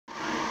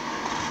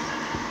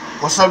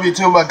What's up,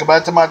 YouTube? Welcome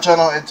back to my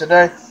channel. And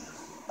today,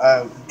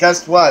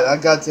 guess what? I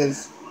got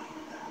this.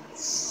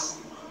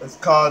 It's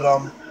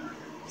called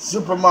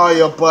Super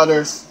Mario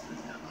Brothers,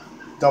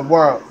 the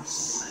World.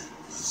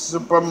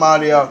 Super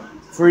Mario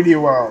 3D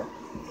World.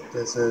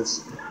 This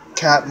is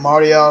Cat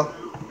Mario.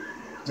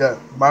 Yeah,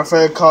 my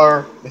favorite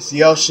color is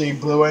Yoshi,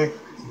 blue.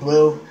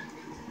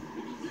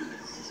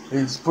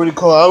 It's pretty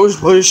cool. I was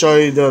going to show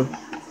you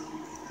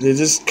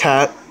this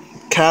cat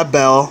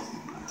bell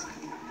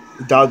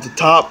down at the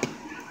top.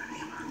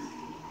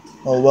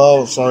 Oh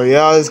well, so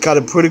yeah, it's kind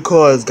of pretty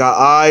cool. It's got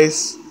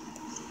eyes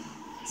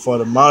for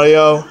the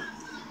Mario.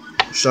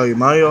 I'll show you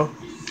Mario.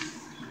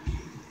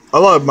 I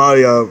love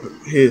Mario.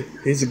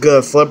 He's a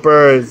good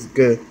flipper. He's a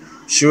good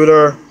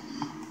shooter.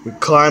 We're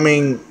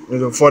climbing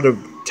for the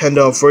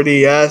Nintendo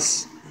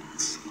 3DS.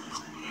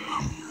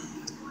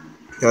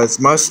 Got his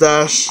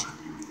mustache.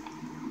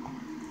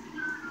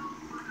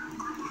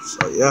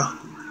 So yeah,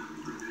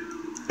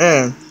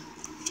 and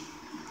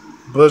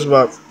blue's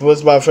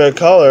my favorite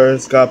color.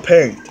 It's got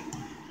pink.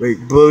 Wait,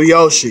 Blue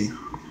Yoshi.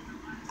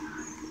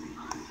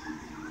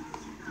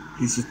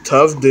 He's a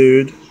tough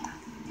dude.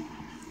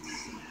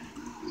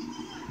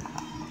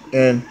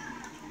 And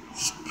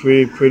it's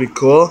pretty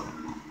cool.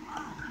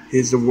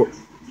 He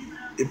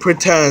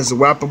pretends the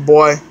rapper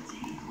boy.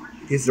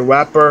 He's the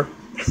rapper.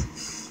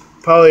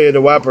 Probably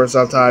the rapper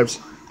sometimes.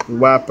 The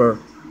rapper.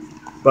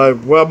 But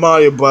we're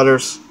Mario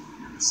Brothers.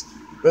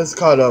 It's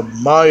called a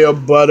Mario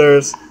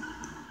Brothers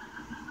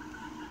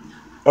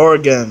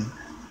Oregon.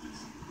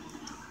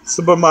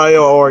 Super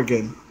Mario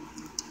Oregon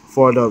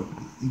for the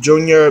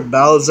Junior,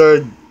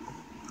 Bowser,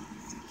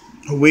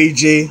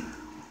 Luigi,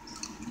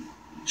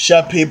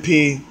 Chef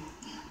PP.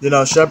 You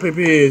know, Chef PP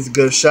is a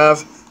good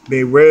chef.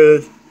 Being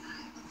rude,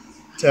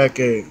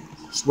 taking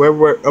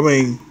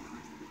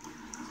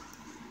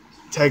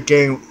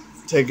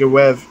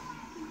with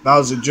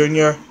Bowser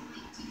Jr.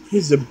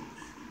 He's a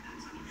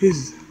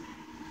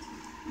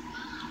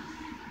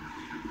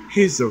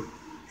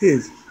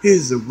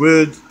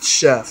rude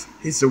chef.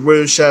 He's the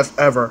rude chef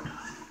ever.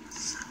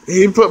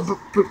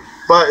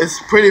 But it's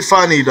pretty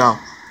funny though.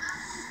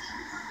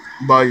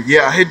 But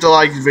yeah, hit the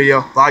like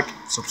video,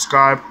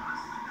 subscribe.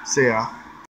 See ya.